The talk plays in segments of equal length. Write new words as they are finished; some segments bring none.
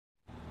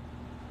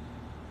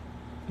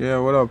Yeah,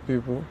 what up,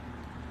 people?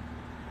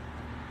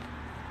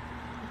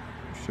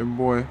 It's your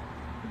boy.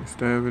 It's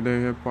the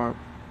Everyday Hip Hop.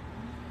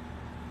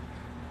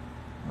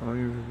 Let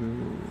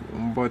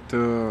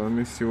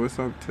me see what's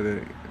up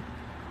today.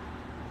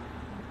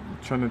 I'm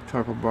trying to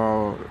talk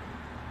about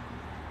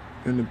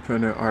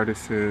independent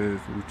artists. We're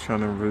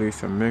trying to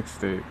release a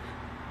mixtape.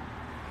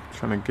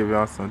 Trying to give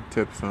y'all some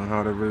tips on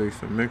how to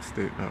release a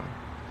mixtape now.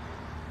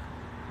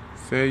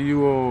 Say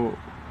you're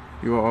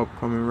an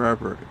upcoming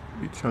rapper.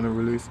 You're trying to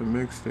release a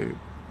mixtape.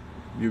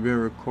 You've been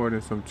recording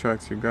some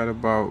tracks. You got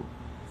about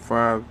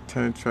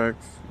 5-10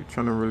 tracks. You're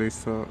trying to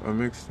release a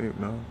mixtape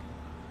now.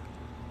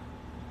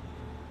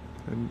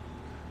 And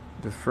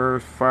the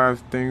first 5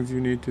 things you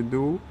need to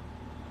do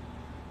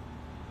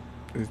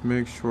is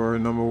make sure,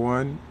 number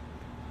 1,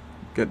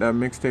 get that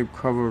mixtape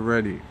cover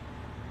ready.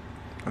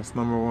 That's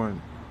number 1.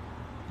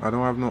 I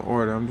don't have no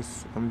order. I'm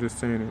just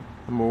saying it.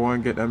 Number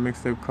 1, get that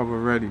mixtape cover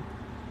ready.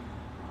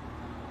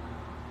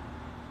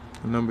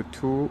 And number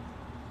 2,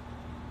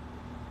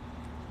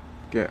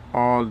 get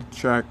all the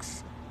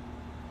tracks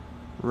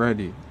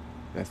ready.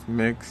 That's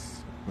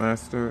mix,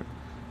 master,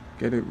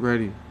 get it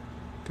ready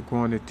to go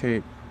on the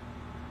tape.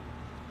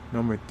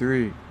 Number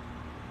 3,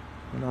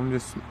 and I'm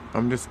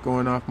just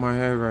going off my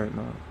head right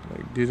now.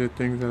 Like, these are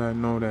things that I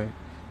know that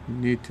you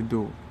need to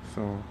do.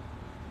 So,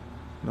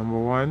 number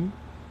 1,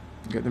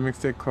 get the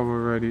mixtape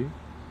cover ready.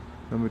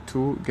 Number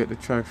 2, get the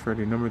tracks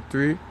ready. Number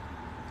 3,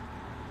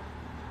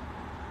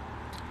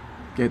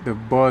 get the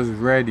buzz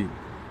ready.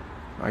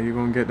 Are you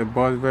gonna get the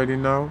buzz ready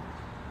now?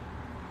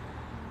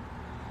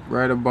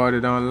 Write about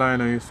it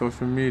online on your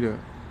social media,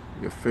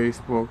 your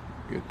Facebook,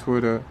 your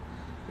Twitter,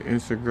 your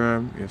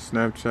Instagram, your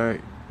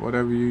Snapchat,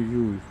 whatever you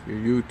use, your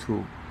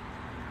YouTube.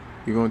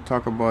 You're gonna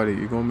talk about it.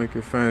 You're gonna make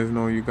your fans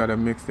know you got a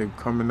mixtape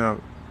coming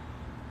out.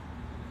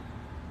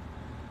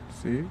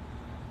 See?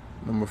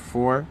 Number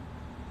 4,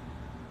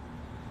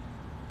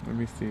 let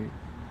me see.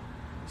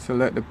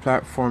 Select the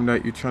platform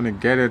that you're trying to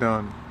get it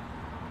on.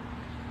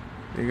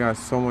 They got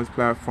so much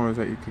platforms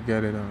that you could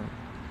get it on.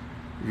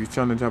 If you're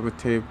trying to drop a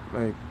tape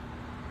like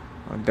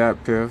on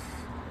Dat Piff,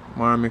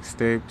 My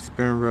Mixtape,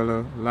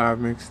 Spinrilla, Live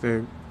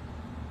Mixtape,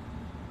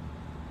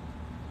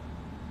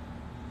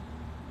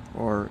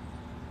 or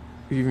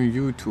even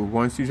YouTube.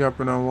 Once you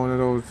drop it on one of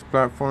those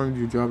platforms,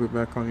 you drop it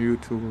back on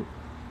YouTube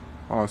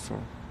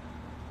also.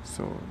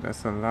 So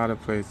that's a lot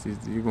of places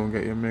you're gonna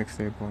get your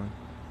mixtape on.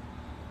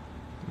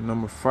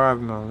 Number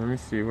 5 now. Let me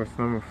see. What's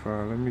number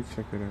 5? Let me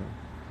check it out.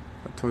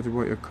 I told you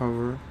about your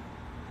cover.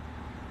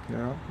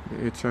 Yeah.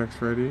 Get your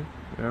tracks ready.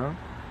 Yeah.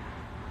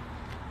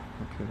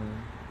 Okay.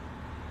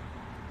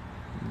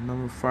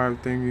 Number 5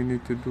 thing you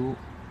need to do.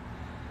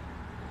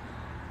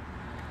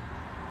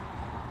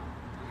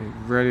 Get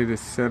ready to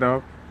set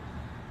up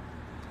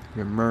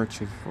your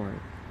merches for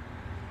it.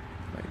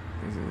 Like,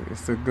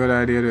 it's a good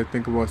idea to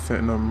think about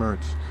setting up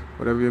merch.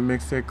 Whatever your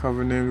mixtape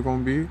cover name is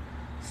gonna be,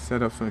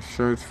 set up some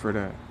shirts for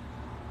that.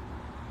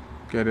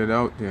 Get it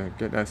out there.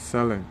 Get that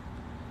selling.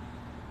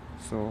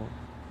 So,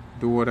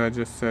 do what I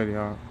just said,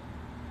 y'all.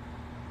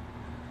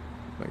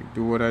 Like,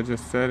 do what I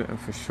just said, and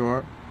for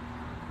sure,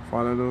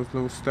 follow those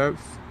little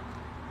steps.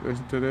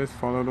 Listen to this,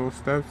 follow those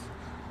steps.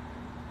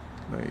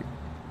 Like,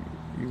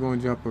 you're gonna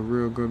drop a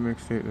real good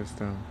mixtape this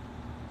time.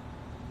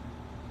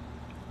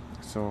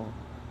 So,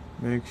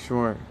 make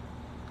sure,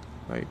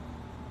 like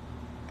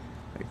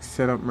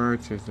set up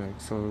merches. Like,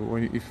 so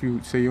if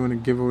you say you want to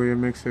give away a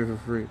mixtape for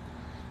free,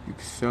 you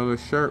can sell a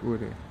shirt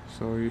with it.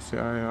 So you say,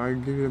 I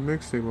give you a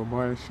mixtape or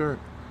buy a shirt.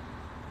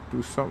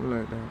 Do something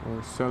like that.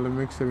 Or sell a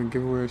mixtape and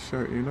give away a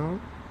shirt, you know?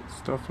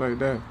 Stuff like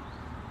that.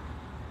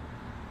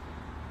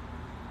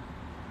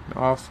 And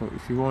also,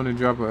 if you want to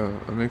drop a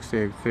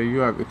mixtape, say you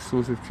have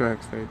exclusive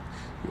tracks, like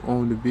you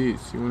own the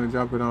beats, you want to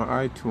drop it on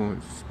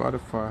iTunes,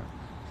 Spotify,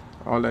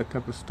 all that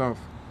type of stuff,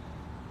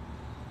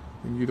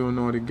 and you don't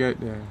know how to get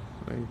there,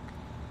 like,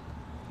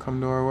 come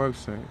to our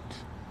website,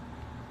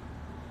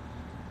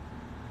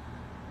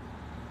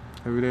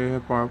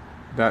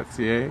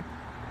 everydayhiphop.ca,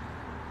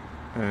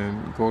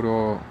 and go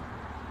to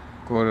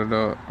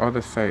the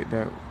other site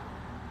that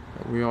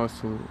we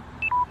also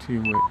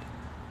team with,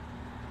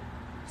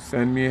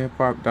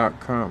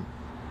 sendmehiphop.com,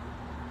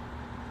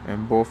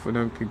 and both of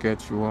them could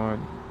get you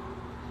on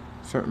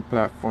certain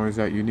platforms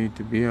that you need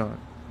to be on.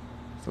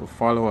 So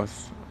follow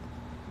us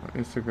on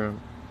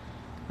Instagram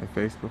and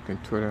Facebook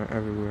and Twitter and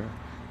everywhere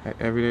at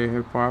Everyday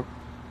Hip Hop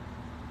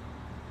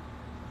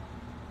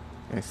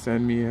and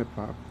Send Me Hip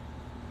Hop.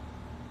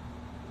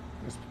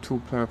 There's 2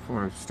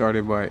 platforms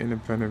started by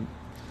independent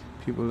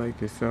people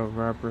like yourself,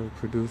 rappers,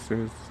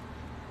 producers,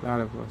 a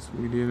lot of us.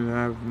 We didn't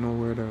have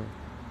nowhere to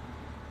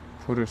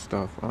put our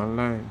stuff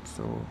online,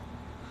 so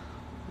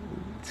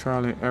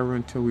trial and error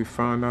until we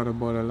found out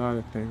about a lot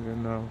of things,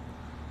 and now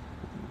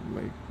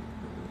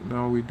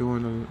we're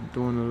doing a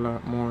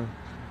lot more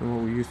than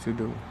what we used to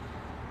do.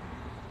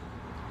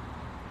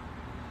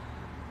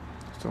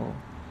 So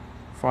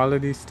follow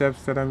these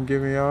steps that I'm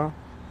giving y'all,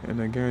 and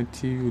I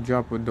guarantee you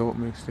drop a dope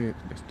mixtape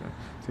this time.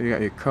 So you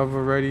got your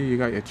cover ready, you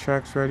got your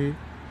tracks ready,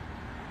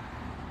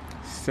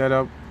 set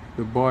up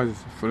the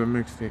buzz for the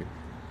mixtape.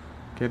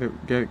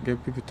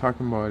 Get people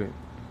talking about it.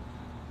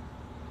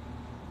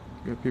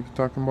 Get people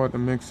talking about the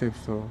mixtape.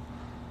 So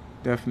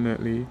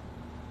definitely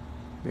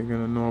they're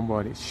gonna know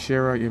about it.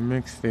 Share out your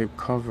mixtape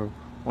cover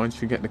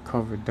once you get the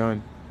cover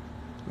done.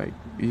 Like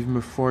even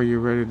before you're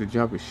ready to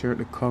drop it, share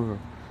the cover.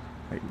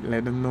 Like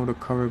let them know the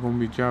cover gonna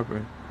be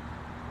dropping.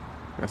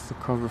 That's the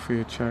cover for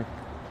your track,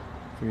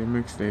 for your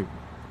mixtape.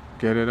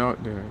 Get it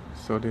out there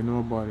so they know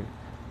about it.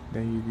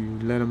 Then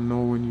you let them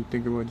know when you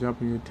think about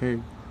dropping your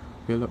tape.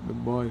 Build up the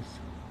buzz.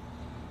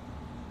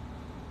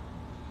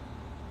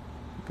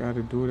 You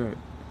gotta do that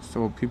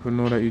so people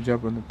know that you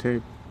dropping the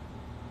tape.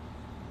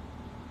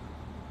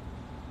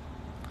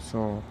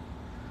 So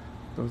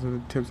those are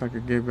the tips I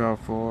could give y'all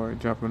for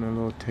dropping a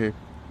little tape,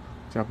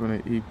 dropping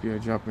an EP or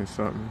dropping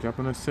something,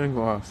 dropping a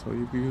single also.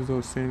 You can use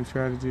those same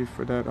strategies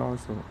for that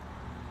also.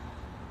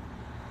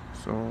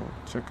 So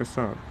check us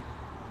out.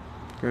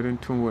 Get in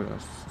tune with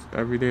us. It's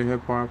everyday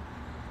hip hop.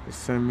 It's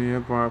semi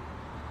hip hop.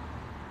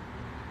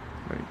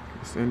 Like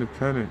it's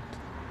independent.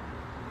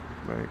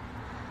 Like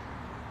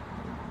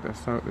that's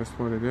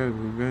what it is.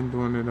 We've been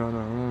doing it on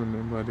our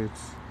own, but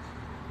it's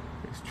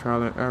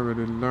trial and error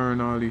to learn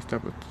all these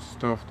type of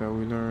stuff that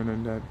we learn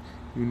and that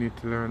you need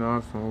to learn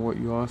also, and what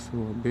you also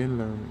have been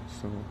learning.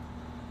 So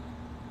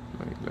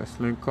like let's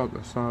link up.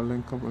 Let's all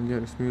link up and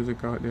get this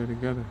music out there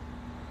together.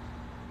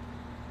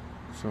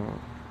 So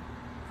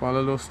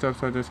follow those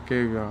steps I just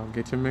gave y'all.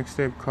 Get your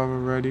mixtape cover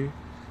ready.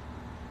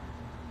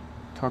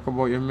 Talk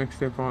about your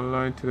mixtape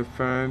online to the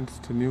fans,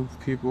 to new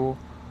people.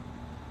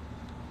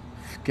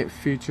 Get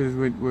features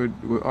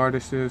with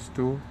artists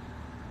too.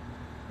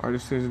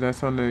 Artists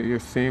that's on your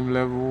same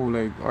level,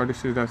 like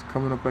artists that's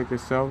coming up like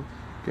yourself.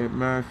 Get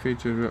mad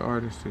features with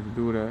artists.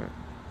 Do that.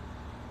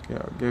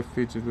 Yeah, get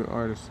features with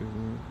artists,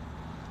 man.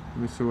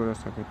 Let me see what else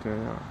I can tell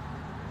y'all.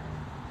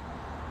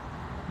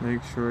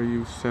 Make sure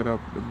you set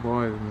up the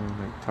boys, man.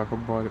 Like talk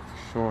about it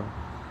for sure.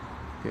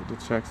 Get the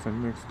checks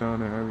and mix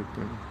down and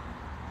everything.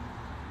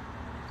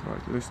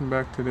 But listen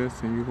back to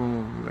this and you're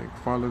gonna like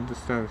follow the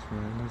steps,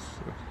 man.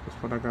 That's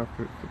what I got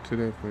for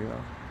today for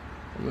y'all.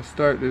 I'm gonna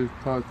start this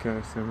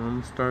podcast and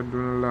I'm gonna start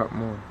doing a lot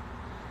more.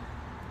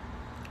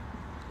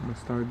 I'm gonna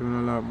start doing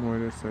a lot more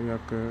of this so y'all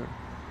could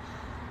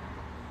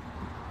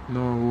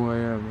know who I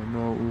am and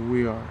know who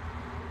we are,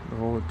 the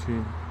whole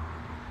team.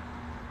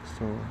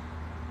 So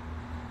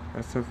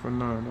that's it for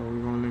now, though.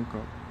 We're gonna link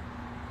up.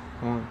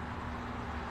 One.